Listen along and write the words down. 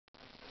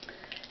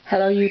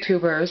Hello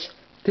YouTubers,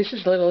 this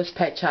is Littlest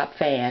Pet Shop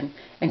Fan,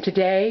 and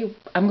today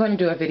I'm going to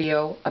do a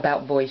video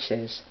about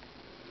voices.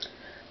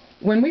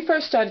 When we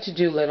first started to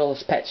do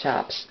Littlest Pet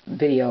Shop's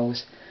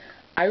videos,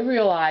 I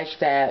realized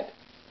that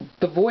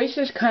the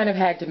voices kind of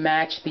had to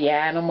match the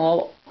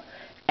animal,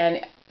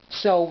 and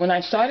so when I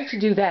started to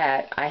do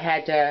that, I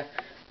had to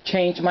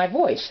change my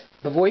voice.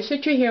 The voice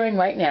that you're hearing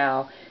right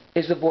now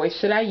is the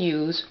voice that I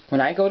use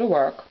when I go to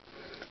work,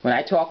 when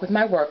I talk with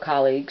my work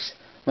colleagues,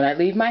 when I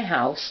leave my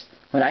house,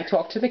 when I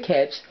talk to the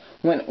kids,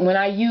 when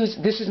I use,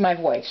 this is my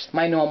voice,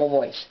 my normal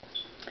voice.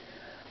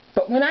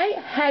 But when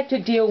I had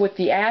to deal with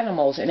the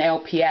animals in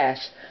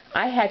LPS,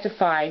 I had to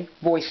find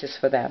voices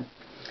for them.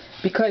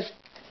 Because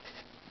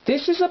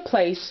this is a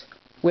place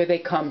where they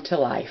come to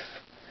life.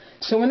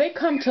 So when they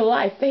come to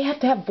life, they have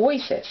to have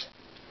voices.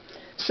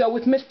 So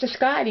with Mr.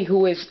 Scotty,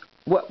 who is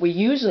what we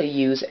usually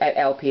use at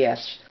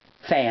LPS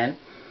Fan,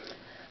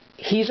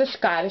 he's a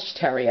Scottish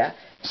Terrier,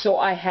 so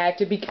I had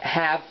to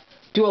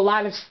do a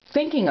lot of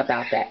thinking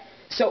about that.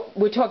 So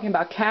we're talking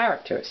about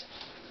characters.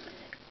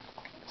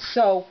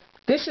 So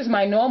this is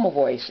my normal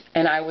voice,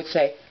 and I would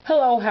say,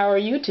 hello, how are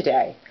you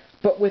today?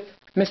 But with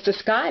Mr.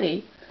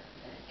 Scotty,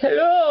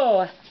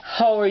 hello,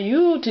 how are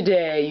you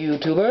today,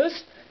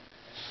 YouTubers?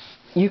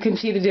 You can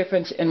see the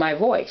difference in my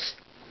voice.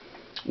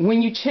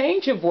 When you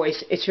change your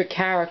voice, it's your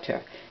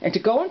character. And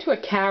to go into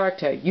a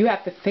character, you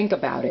have to think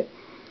about it.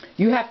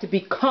 You have to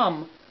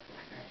become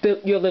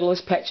your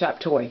Littlest Pet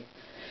Shop toy.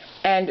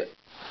 And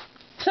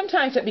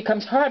sometimes it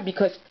becomes hard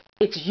because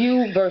it's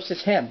you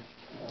versus him.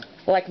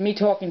 Like me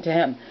talking to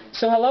him.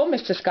 So hello,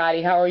 Mr.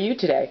 Scotty, how are you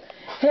today?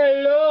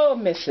 Hello,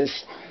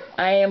 Mrs.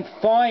 I am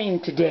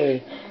fine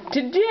today.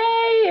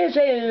 Today is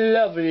a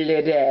lovely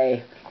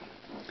day.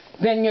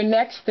 Then your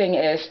next thing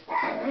is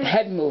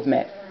head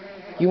movement.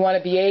 You want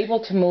to be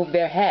able to move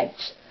their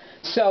heads.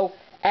 So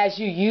as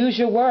you use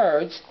your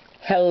words,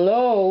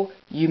 hello,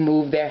 you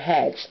move their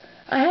heads.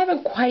 I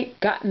haven't quite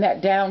gotten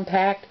that down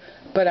packed,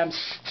 but I'm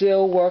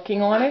still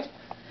working on it.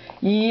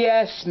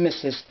 Yes,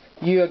 Mrs.,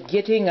 you're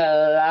getting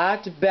a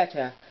lot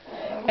better.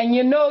 And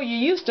you know, you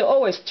used to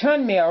always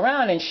turn me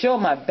around and show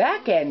my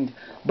back end,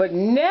 but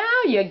now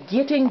you're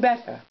getting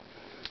better.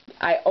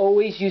 I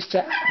always used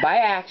to, by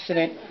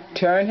accident,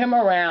 turn him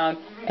around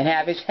and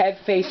have his head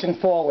facing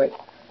forward.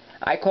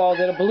 I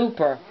called it a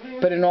blooper,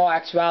 but in all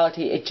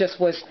actuality, it just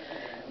was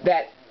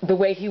that the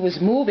way he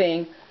was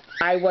moving,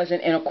 I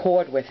wasn't in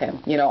accord with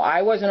him. You know,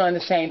 I wasn't on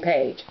the same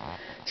page.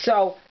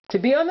 So to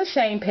be on the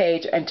same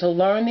page and to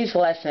learn these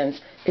lessons,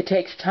 it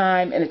takes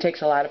time and it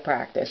takes a lot of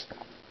practice.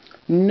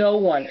 No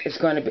one is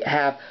going to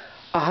have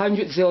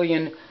 100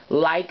 zillion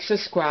likes or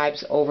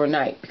subscribes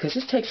overnight because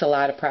this takes a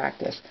lot of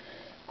practice.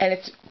 And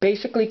it's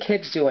basically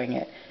kids doing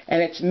it.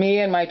 And it's me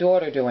and my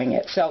daughter doing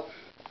it. So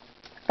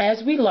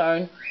as we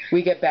learn,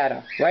 we get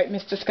better. Right,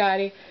 Mr.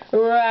 Scotty?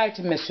 Right,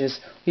 Mrs.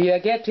 You're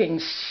getting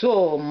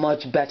so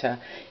much better.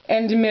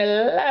 And me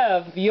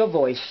love your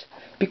voice,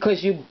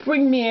 because you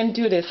bring me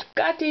into the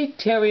Scotty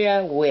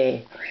Terrier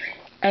way.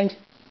 And,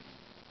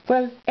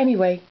 well,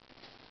 anyway,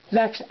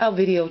 that's our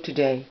video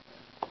today.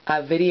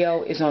 Our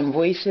video is on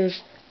voices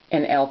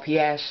and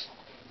LPS.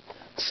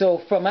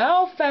 So from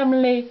our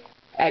family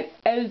at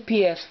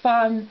LPS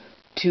Fun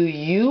to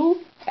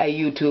you,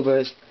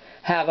 YouTubers,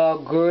 have a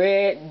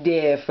great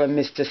day from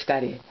Mr.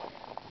 Scotty.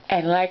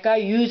 And like I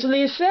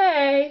usually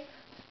say,